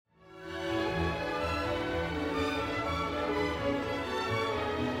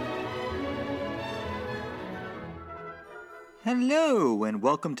Hello, and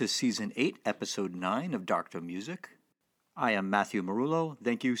welcome to Season 8, Episode 9 of Doctor Music. I am Matthew Marullo.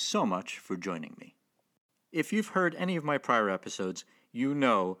 Thank you so much for joining me. If you've heard any of my prior episodes, you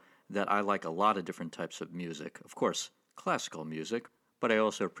know that I like a lot of different types of music. Of course, classical music, but I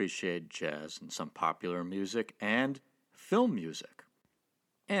also appreciate jazz and some popular music and film music.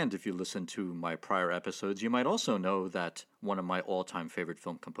 And if you listen to my prior episodes, you might also know that one of my all-time favorite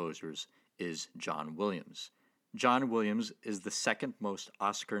film composers is John Williams. John Williams is the second most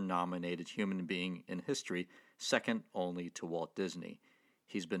Oscar-nominated human being in history, second only to Walt Disney.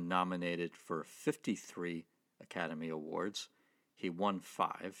 He's been nominated for 53 Academy Awards. He won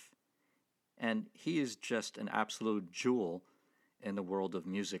 5. And he is just an absolute jewel in the world of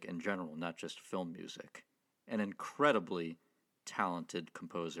music in general, not just film music. An incredibly talented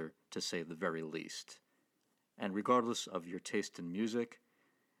composer, to say the very least. And regardless of your taste in music,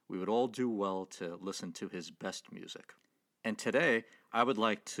 we would all do well to listen to his best music. And today, I would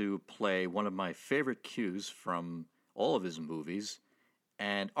like to play one of my favorite cues from all of his movies,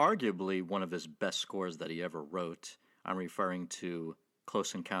 and arguably one of his best scores that he ever wrote. I'm referring to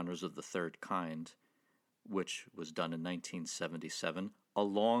Close Encounters of the Third Kind, which was done in 1977,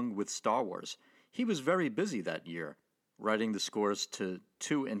 along with Star Wars. He was very busy that year, writing the scores to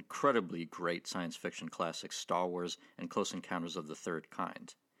two incredibly great science fiction classics, Star Wars and Close Encounters of the Third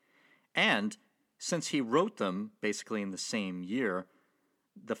Kind. And since he wrote them basically in the same year,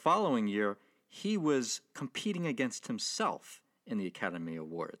 the following year, he was competing against himself in the Academy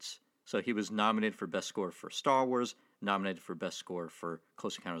Awards. So he was nominated for Best Score for Star Wars, nominated for Best Score for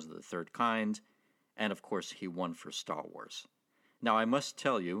Close Encounters of the Third Kind, and of course he won for Star Wars. Now I must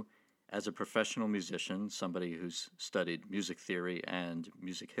tell you, as a professional musician, somebody who's studied music theory and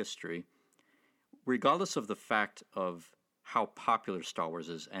music history, regardless of the fact of how popular Star Wars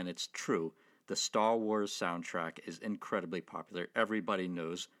is, and it's true, the Star Wars soundtrack is incredibly popular. Everybody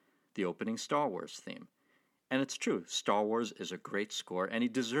knows the opening Star Wars theme. And it's true, Star Wars is a great score, and he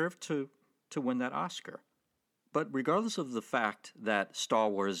deserved to win that Oscar. But regardless of the fact that Star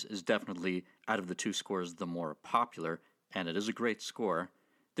Wars is definitely, out of the two scores, the more popular, and it is a great score,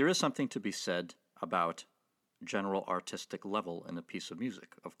 there is something to be said about general artistic level in a piece of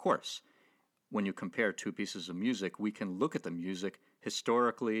music, of course. When you compare two pieces of music, we can look at the music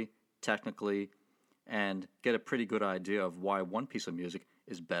historically, technically, and get a pretty good idea of why one piece of music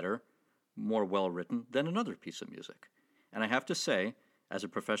is better, more well-written than another piece of music. And I have to say, as a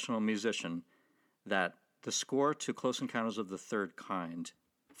professional musician, that the score to Close Encounters of the Third Kind,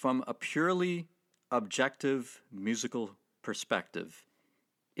 from a purely objective musical perspective,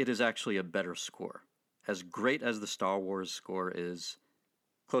 it is actually a better score. As great as the Star Wars score is,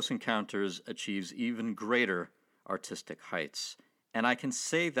 Close Encounters achieves even greater artistic heights. And I can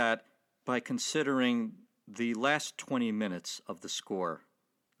say that by considering the last 20 minutes of the score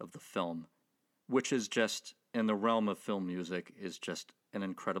of the film, which is just, in the realm of film music, is just an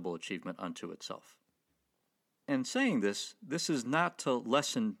incredible achievement unto itself. And saying this is not to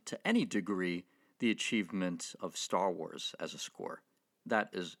lessen to any degree the achievement of Star Wars as a score. That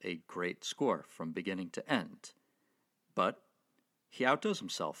is a great score from beginning to end. But he outdoes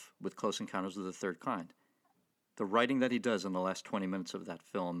himself with Close Encounters of the Third Kind. The writing that he does in the last 20 minutes of that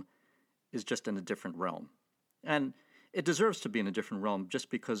film is just in a different realm. And it deserves to be in a different realm just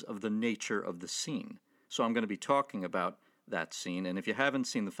because of the nature of the scene. So I'm going to be talking about that scene, and if you haven't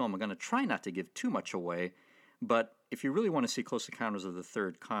seen the film, I'm going to try not to give too much away, but if you really want to see Close Encounters of the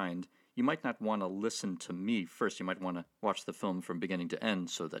Third Kind, you might not want to listen to me first. You might want to watch the film from beginning to end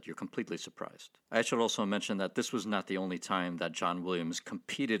so that you're completely surprised. I should also mention that this was not the only time that John Williams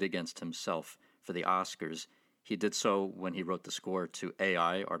competed against himself for the Oscars. He did so when he wrote the score to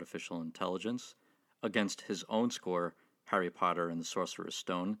AI, Artificial Intelligence, against his own score, Harry Potter and the Sorcerer's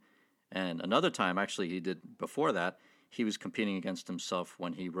Stone. And another time, actually he did before that, he was competing against himself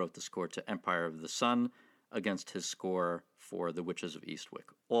when he wrote the score to Empire of the Sun, against his score for The Witches of Eastwick.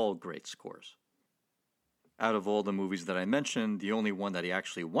 All great scores. Out of all the movies that I mentioned, the only one that he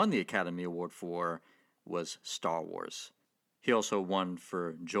actually won the Academy Award for was Star Wars. He also won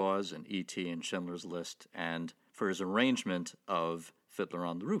for Jaws and E.T. and Schindler's List, and for his arrangement of Fiddler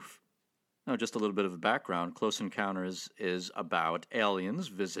on the Roof. Now, just a little bit of a background. Close Encounters is about aliens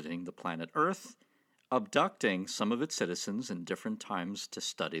visiting the planet Earth, abducting some of its citizens in different times to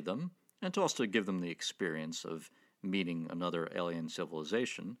study them, and to also give them the experience of meeting another alien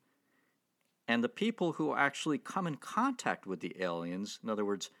civilization. And the people who actually come in contact with the aliens, in other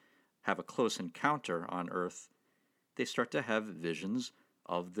words, have a close encounter on Earth, they start to have visions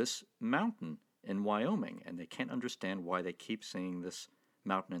of this mountain in Wyoming, and they can't understand why they keep seeing this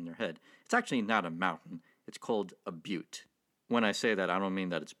mountain in their head. It's actually not a mountain. It's called a butte. When I say that, I don't mean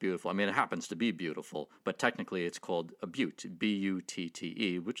that it's beautiful. I mean, it happens to be beautiful, but technically it's called a butte,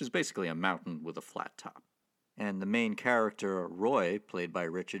 B-U-T-T-E, which is basically a mountain with a flat top. And the main character, Roy, played by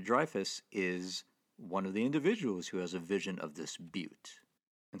Richard Dreyfuss, is one of the individuals who has a vision of this butte.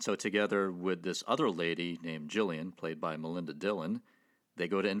 And so together with this other lady named Jillian, played by Melinda Dillon, they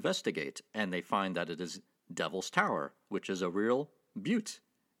go to investigate, and they find that it is Devil's Tower, which is a real butte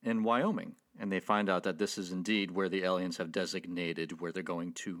in Wyoming. And they find out that this is indeed where the aliens have designated where they're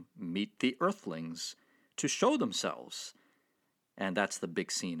going to meet the Earthlings to show themselves. And that's the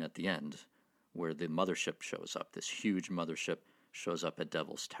big scene at the end, where the mothership shows up. This huge mothership shows up at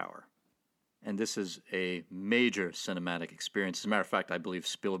Devil's Tower. And this is a major cinematic experience. As a matter of fact, I believe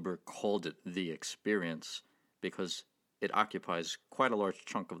Spielberg called it The Experience because it occupies quite a large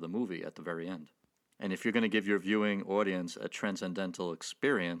chunk of the movie at the very end. And if you're going to give your viewing audience a transcendental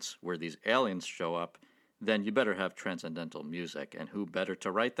experience where these aliens show up, then you better have transcendental music. And who better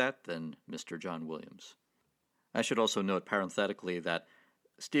to write that than Mr. John Williams? I should also note parenthetically that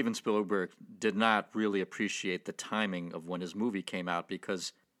Steven Spielberg did not really appreciate the timing of when his movie came out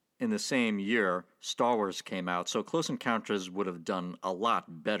because in the same year, Star Wars came out, so Close Encounters would have done a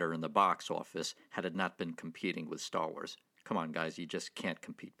lot better in the box office had it not been competing with Star Wars. Come on, guys, you just can't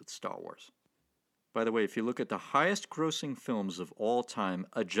compete with Star Wars. By the way, if you look at the highest grossing films of all time,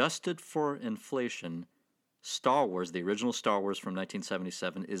 adjusted for inflation, Star Wars, the original Star Wars from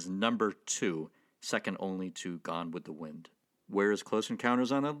 1977, is number 2, second only to Gone with the Wind. Where is Close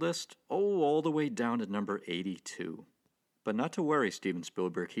Encounters on that list? Oh, all the way down at number 82. But not to worry, Steven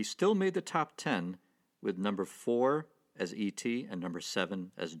Spielberg, he still made the top 10 with number 4 as E.T. and number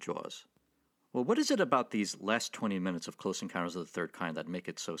 7 as Jaws. Well, what is it about these last 20 minutes of Close Encounters of the Third Kind that make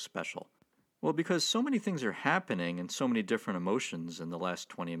it so special? Well, because so many things are happening and so many different emotions in the last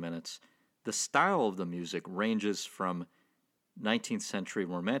 20 minutes, the style of the music ranges from 19th century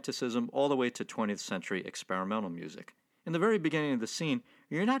romanticism all the way to 20th century experimental music. In the very beginning of the scene,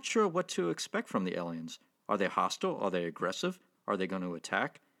 you're not sure what to expect from the aliens. Are they hostile? Are they aggressive? Are they going to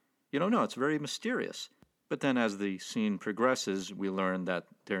attack? You don't know. It's very mysterious. But then as the scene progresses, we learn that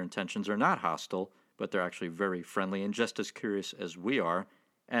their intentions are not hostile, but they're actually very friendly and just as curious as we are.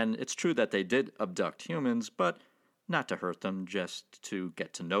 And it's true that they did abduct humans, but not to hurt them, just to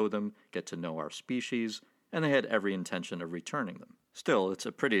get to know them, get to know our species, and they had every intention of returning them. Still, it's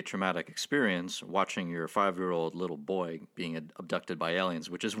a pretty traumatic experience watching your 5-year-old little boy being abducted by aliens,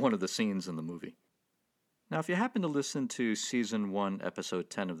 which is one of the scenes in the movie. Now, if you happen to listen to Season 1, Episode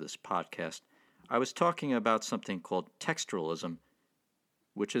 10 of this podcast, I was talking about something called texturalism,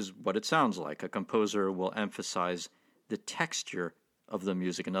 which is what it sounds like. A composer will emphasize the texture of the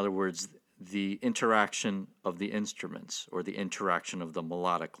music. In other words, the interaction of the instruments or the interaction of the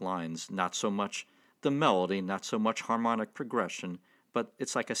melodic lines, not so much the melody, not so much harmonic progression, but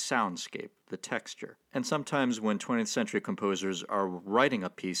it's like a soundscape, the texture. And sometimes when 20th century composers are writing a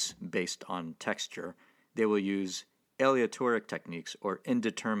piece based on texture, they will use aleatoric techniques or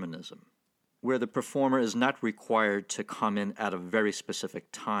indeterminism, where the performer is not required to come in at a very specific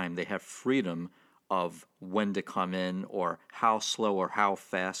time. They have freedom of when to come in or how slow or how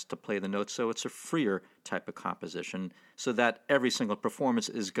fast to play the notes. So it's a freer type of composition so that every single performance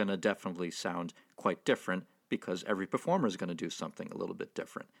is going to definitely sound quite different because every performer is going to do something a little bit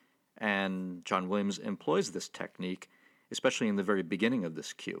different. And John Williams employs this technique, especially in the very beginning of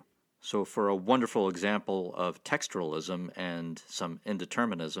this cue. So for a wonderful example of texturalism and some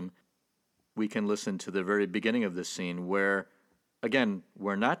indeterminism, we can listen to the very beginning of this scene where, again,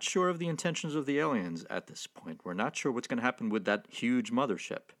 we're not sure of the intentions of the aliens at this point. We're not sure what's going to happen with that huge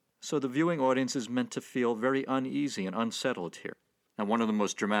mothership. So the viewing audience is meant to feel very uneasy and unsettled here. And one of the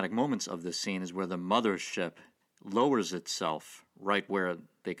most dramatic moments of this scene is where the mothership lowers itself right where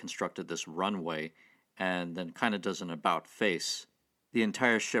they constructed this runway and then kind of does an about face. The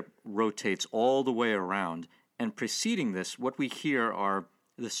entire ship rotates all the way around, and preceding this, what we hear are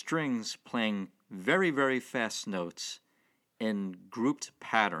the strings playing very, very fast notes in grouped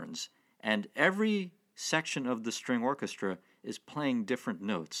patterns, and every section of the string orchestra is playing different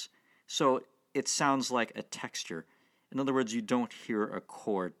notes. So it sounds like a texture. In other words, you don't hear a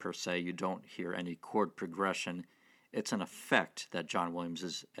chord per se, you don't hear any chord progression. It's an effect that John Williams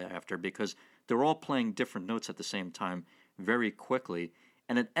is after because they're all playing different notes at the same time very quickly,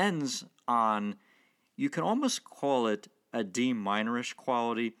 and it ends on, you can almost call it a D minorish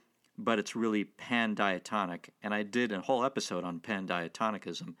quality, but it's really pandiatonic, and I did a whole episode on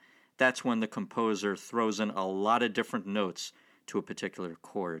pandiatonicism. That's when the composer throws in a lot of different notes to a particular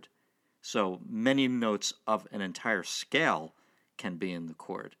chord. So many notes of an entire scale can be in the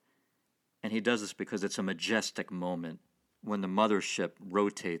chord. And he does this because it's a majestic moment when the mothership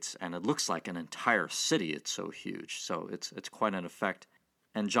rotates, and it looks like an entire city. It's so huge. So it's quite an effect.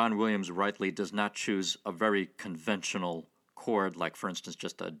 And John Williams rightly does not choose a very conventional chord, like, for instance,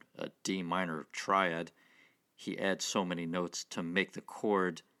 just a D minor triad. He adds so many notes to make the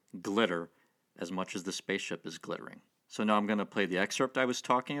chord glitter as much as the spaceship is glittering. So now I'm going to play the excerpt I was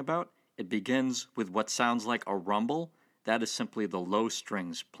talking about. It begins with what sounds like a rumble. That is simply the low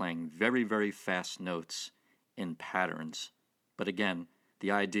strings playing very, very fast notes in patterns. But again,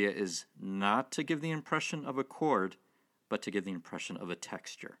 the idea is not to give the impression of a chord, but to give the impression of a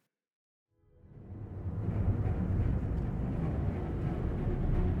texture.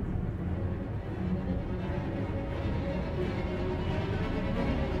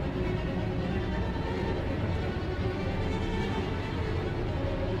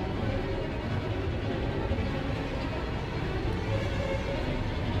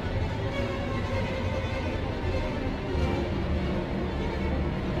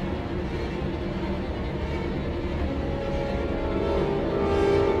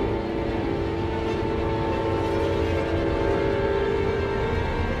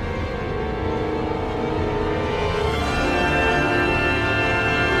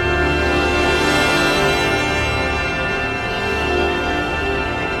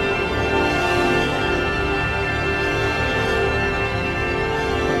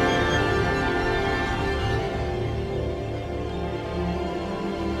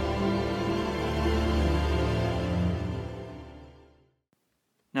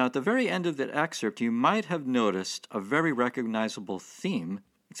 Now, at the very end of that excerpt, you might have noticed a very recognizable theme,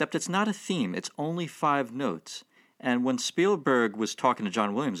 except it's not a theme, it's only 5 notes. And when Spielberg was talking to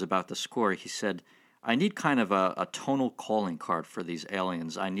John Williams about the score, he said, I need kind of a tonal calling card for these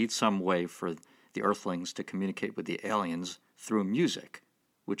aliens. I need some way for the Earthlings to communicate with the aliens through music,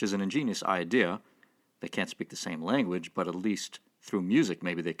 which is an ingenious idea. They can't speak the same language, but at least through music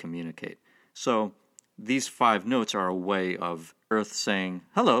maybe they communicate. So these 5 notes are a way of Earth saying,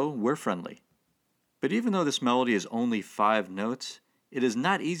 hello, we're friendly. But even though this melody is only 5 notes, it is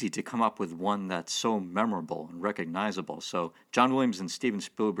not easy to come up with one that's so memorable and recognizable. So John Williams and Steven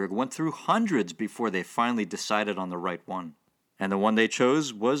Spielberg went through hundreds before they finally decided on the right one. And the one they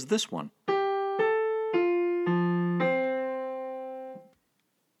chose was this one.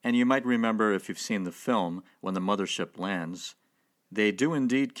 And you might remember, if you've seen the film, when the mothership lands, they do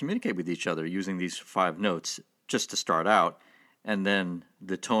indeed communicate with each other using these 5 notes just to start out, and then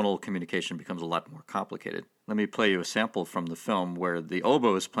the tonal communication becomes a lot more complicated. Let me play you a sample from the film where the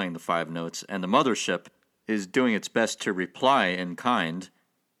oboe is playing the 5 notes and the mothership is doing its best to reply in kind,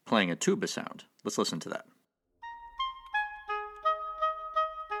 playing a tuba sound. Let's listen to that.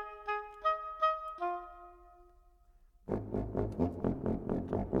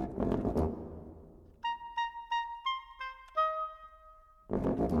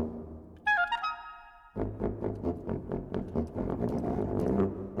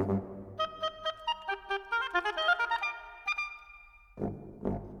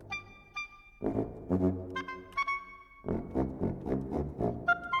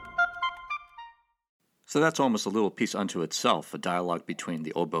 So that's almost a little piece unto itself, a dialogue between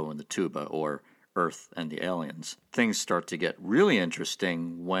the oboe and the tuba, or Earth and the aliens. Things start to get really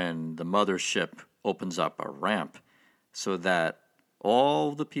interesting when the mothership opens up a ramp so that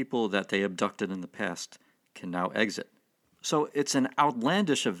all the people that they abducted in the past can now exit. So it's an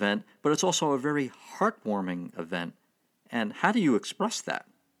outlandish event, but it's also a very heartwarming event. And how do you express that?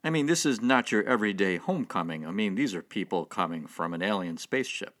 I mean, this is not your everyday homecoming. I mean, these are people coming from an alien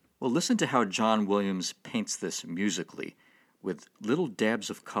spaceship. Well, listen to how John Williams paints this musically, with little dabs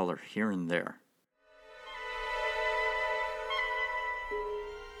of color here and there.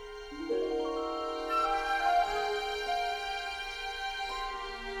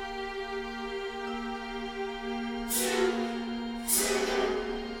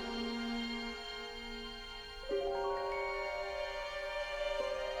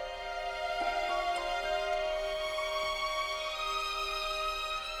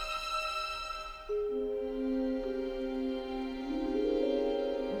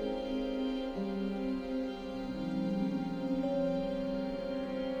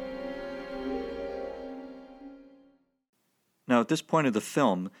 Now, at this point of the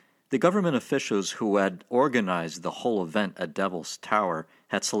film, the government officials who had organized the whole event at Devil's Tower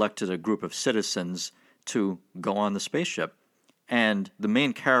had selected a group of citizens to go on the spaceship. And the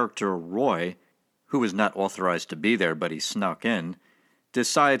main character, Roy, who was not authorized to be there, but he snuck in,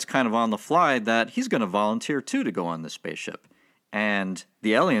 decides kind of on the fly that he's going to volunteer too to go on the spaceship. And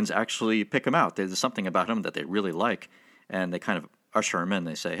the aliens actually pick him out. There's something about him that they really like, and they kind of usher him in.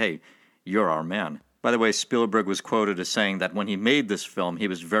 They say, hey, you're our man. By the way, Spielberg was quoted as saying that when he made this film, he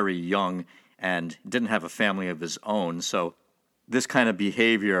was very young and didn't have a family of his own, so this kind of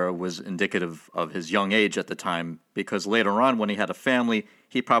behavior was indicative of his young age at the time, because later on, when he had a family,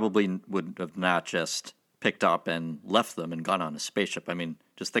 he probably would have not just picked up and left them and gone on a spaceship. I mean,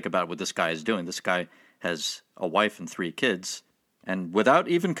 just think about what this guy is doing. This guy has a wife and 3 kids, and without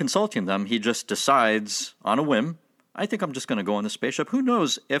even consulting them, he just decides on a whim, I think I'm just going to go on the spaceship. Who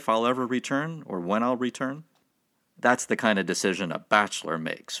knows if I'll ever return or when I'll return? That's the kind of decision a bachelor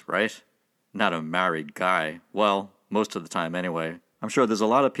makes, right? Not a married guy. Well, most of the time anyway. I'm sure there's a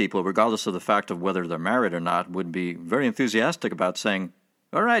lot of people, regardless of the fact of whether they're married or not, would be very enthusiastic about saying,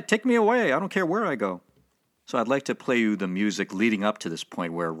 all right, take me away. I don't care where I go. So I'd like to play you the music leading up to this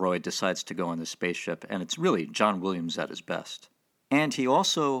point where Roy decides to go on the spaceship, and it's really John Williams at his best. And he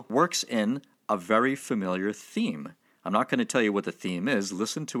also works in a very familiar theme. I'm not going to tell you what the theme is.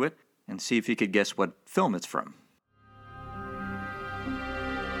 Listen to it and see if you could guess what film it's from.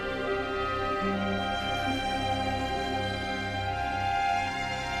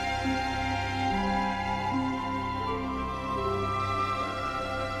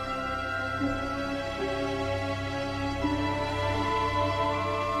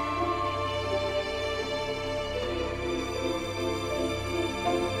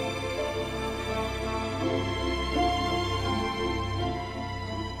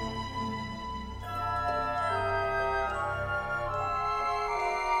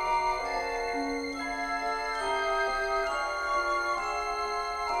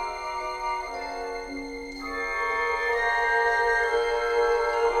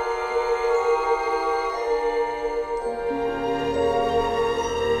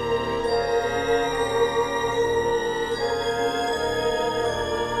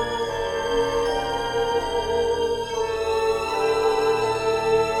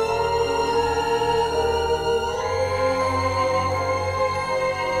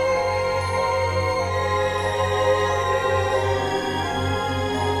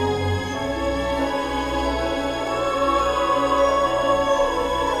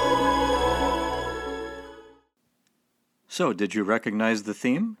 So, did you recognize the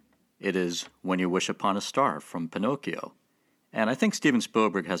theme? It is When You Wish Upon a Star from Pinocchio. And I think Steven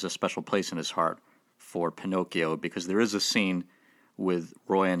Spielberg has a special place in his heart for Pinocchio because there is a scene with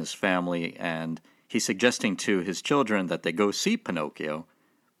Roy and his family, and he's suggesting to his children that they go see Pinocchio,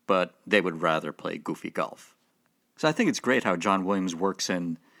 but they would rather play Goofy Golf. So I think it's great how John Williams works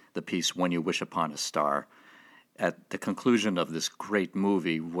in the piece When You Wish Upon a Star at the conclusion of this great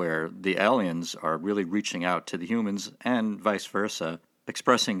movie where the aliens are really reaching out to the humans and vice versa,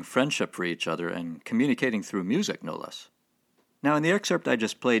 expressing friendship for each other and communicating through music, no less. Now, in the excerpt I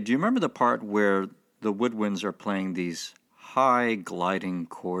just played, do you remember the part where the woodwinds are playing these high gliding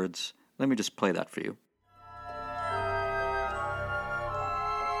chords? Let me just play that for you.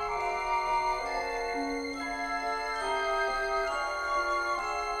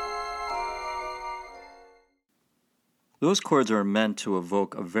 Those chords are meant to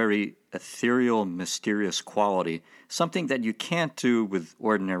evoke a very ethereal, mysterious quality, something that you can't do with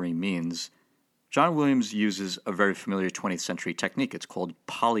ordinary means. John Williams uses a very familiar 20th century technique. It's called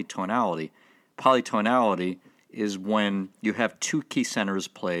polytonality. Polytonality is when you have 2 key centers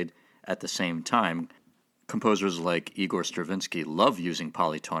played at the same time. Composers like Igor Stravinsky love using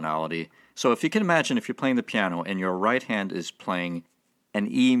polytonality. So if you can imagine, if you're playing the piano and your right hand is playing an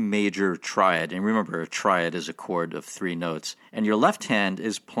E major triad, and remember a triad is a chord of 3 notes, and your left hand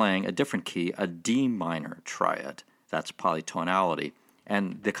is playing a different key, a D minor triad. That's polytonality.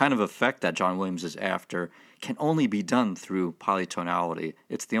 And the kind of effect that John Williams is after can only be done through polytonality.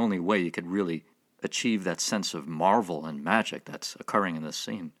 It's the only way you could really achieve that sense of marvel and magic that's occurring in this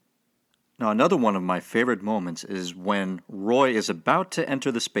scene. Now, another one of my favorite moments is when Roy is about to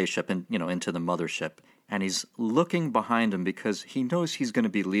enter the spaceship and, into the mothership, and he's looking behind him because he knows he's going to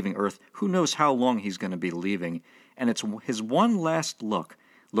be leaving Earth. Who knows how long he's going to be leaving? And it's his one last look,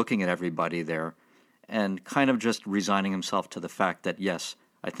 looking at everybody there, and kind of just resigning himself to the fact that, yes,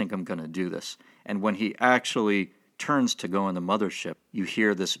 I think I'm going to do this. And when he actually turns to go in the mothership, you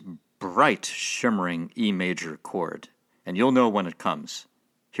hear this bright, shimmering E major chord. And you'll know when it comes.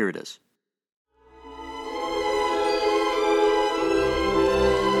 Here it is.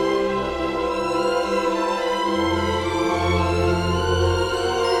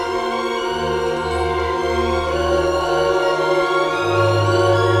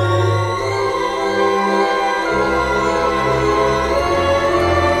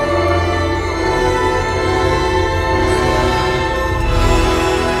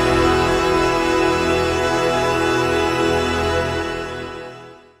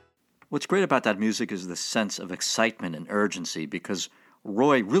 What's great about that music is the sense of excitement and urgency, because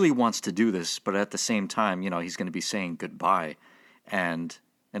Roy really wants to do this, but at the same time, he's going to be saying goodbye. And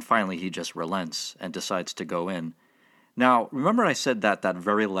finally he just relents and decides to go in. Now, remember I said that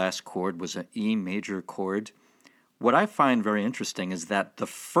very last chord was an E major chord? What I find very interesting is that the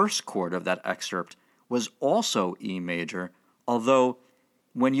first chord of that excerpt was also E major, although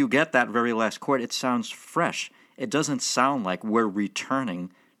when you get that very last chord, it sounds fresh. It doesn't sound like we're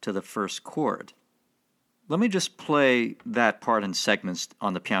returning to the first chord. Let me just play that part in segments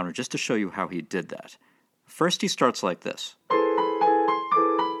on the piano just to show you how he did that. First he starts like this.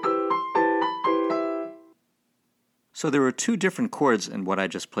 So there were two different chords in what I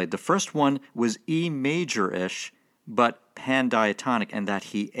just played. The first one was E major-ish, but pan-diatonic, and that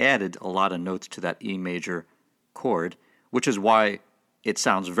he added a lot of notes to that E major chord, which is why it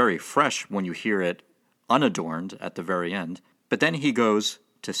sounds very fresh when you hear it unadorned at the very end. But then he goes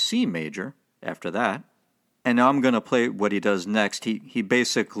to C major after that, and now I'm going to play what he does next. He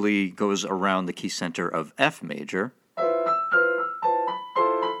basically goes around the key center of F major.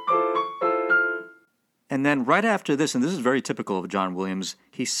 And then right after this, and this is very typical of John Williams,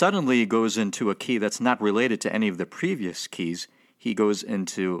 he suddenly goes into a key that's not related to any of the previous keys. He goes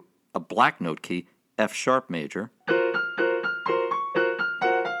into a black note key, F sharp major.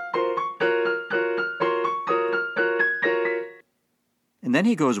 And then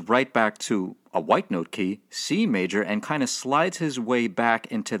he goes right back to a white note key, C major, and kind of slides his way back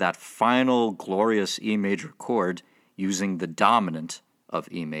into that final glorious E major chord using the dominant of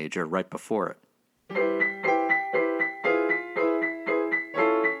E major right before it.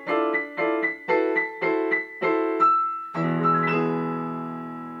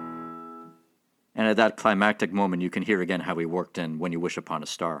 And at that climactic moment, you can hear again how he worked in When You Wish Upon a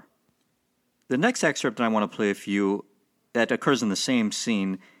Star. The next excerpt that I want to play for you that occurs in the same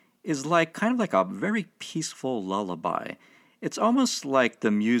scene is kind of like a very peaceful lullaby. It's almost like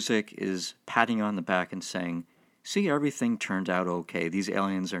the music is patting you on the back and saying, see, everything turned out okay. These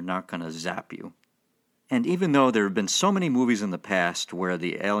aliens are not going to zap you. And even though there have been so many movies in the past where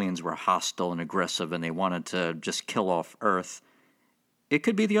the aliens were hostile and aggressive and they wanted to just kill off Earth, it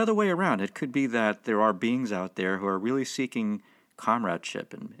could be the other way around. It could be that there are beings out there who are really seeking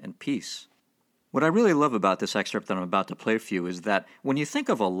comradeship and peace. What I really love about this excerpt that I'm about to play for you is that when you think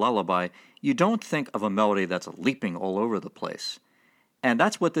of a lullaby, you don't think of a melody that's leaping all over the place. And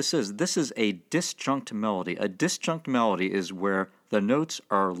that's what this is. This is a disjunct melody. A disjunct melody is where the notes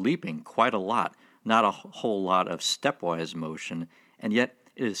are leaping quite a lot, not a whole lot of stepwise motion, and yet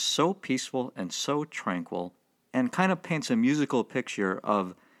it is so peaceful and so tranquil and kind of paints a musical picture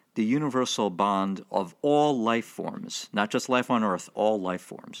of the universal bond of all life forms, not just life on Earth, all life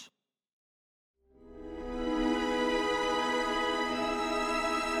forms.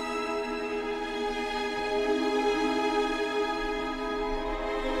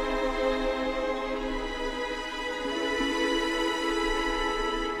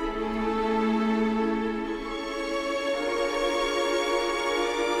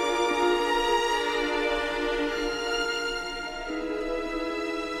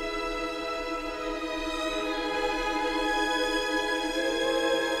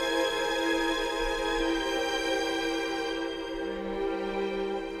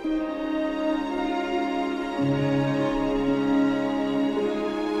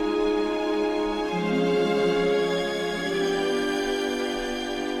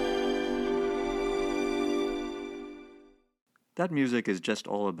 That music is just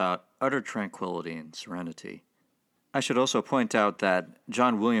all about utter tranquility and serenity. I should also point out that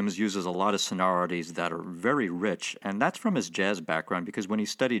John Williams uses a lot of sonorities that are very rich, and that's from his jazz background, because when you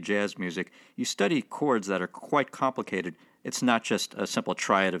study jazz music, you study chords that are quite complicated. It's not just a simple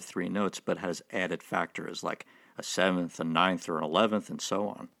triad of three notes, but has added factors like a seventh, a ninth, or an 11th, and so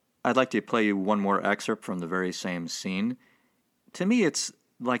on. I'd like to play you one more excerpt from the very same scene. To me, it's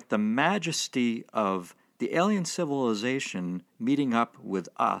like the majesty of the alien civilization meeting up with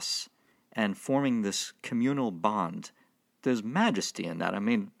us and forming this communal bond. There's majesty in that. I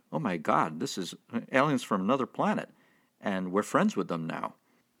mean, oh my God, this is aliens from another planet, and we're friends with them now.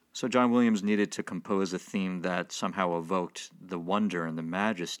 So John Williams needed to compose a theme that somehow evoked the wonder and the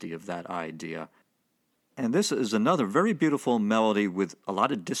majesty of that idea. And this is another very beautiful melody with a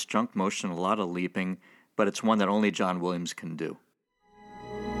lot of disjunct motion, a lot of leaping, but it's one that only John Williams can do.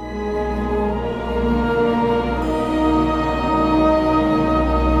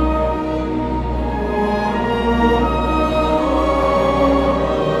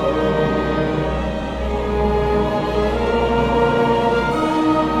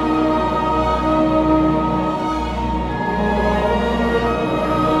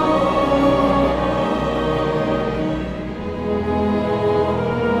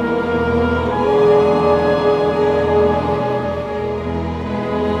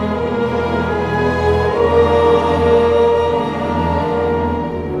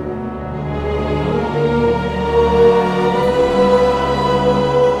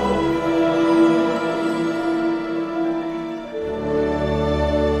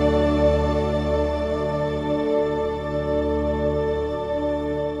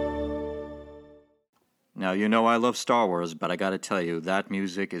 Now, you know I love Star Wars, but I gotta tell you, that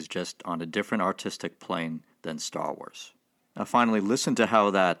music is just on a different artistic plane than Star Wars. Now, finally, listen to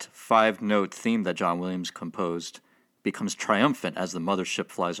how that 5-note theme that John Williams composed becomes triumphant as the mothership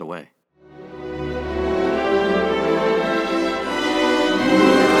flies away.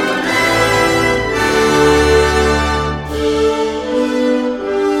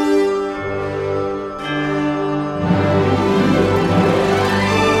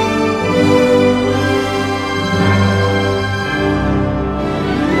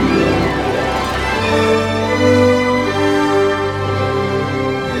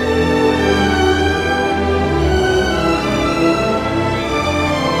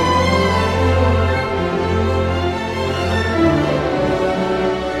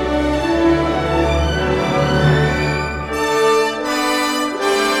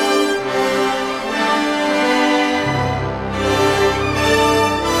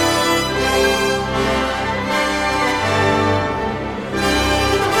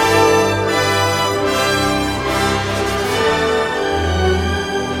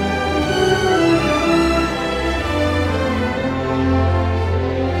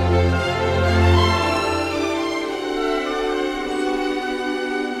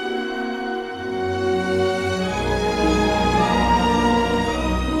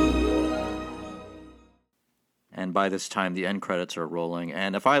 And by this time, the end credits are rolling,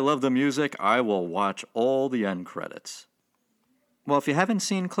 and if I love the music, I will watch all the end credits. Well, if you haven't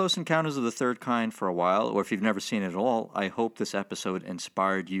seen Close Encounters of the Third Kind for a while, or if you've never seen it at all, I hope this episode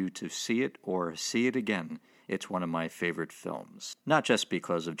inspired you to see it or see it again. It's one of my favorite films. Not just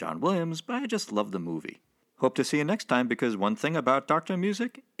because of John Williams, but I just love the movie. Hope to see you next time, because one thing about Dr.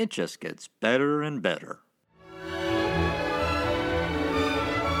 Music, it just gets better and better.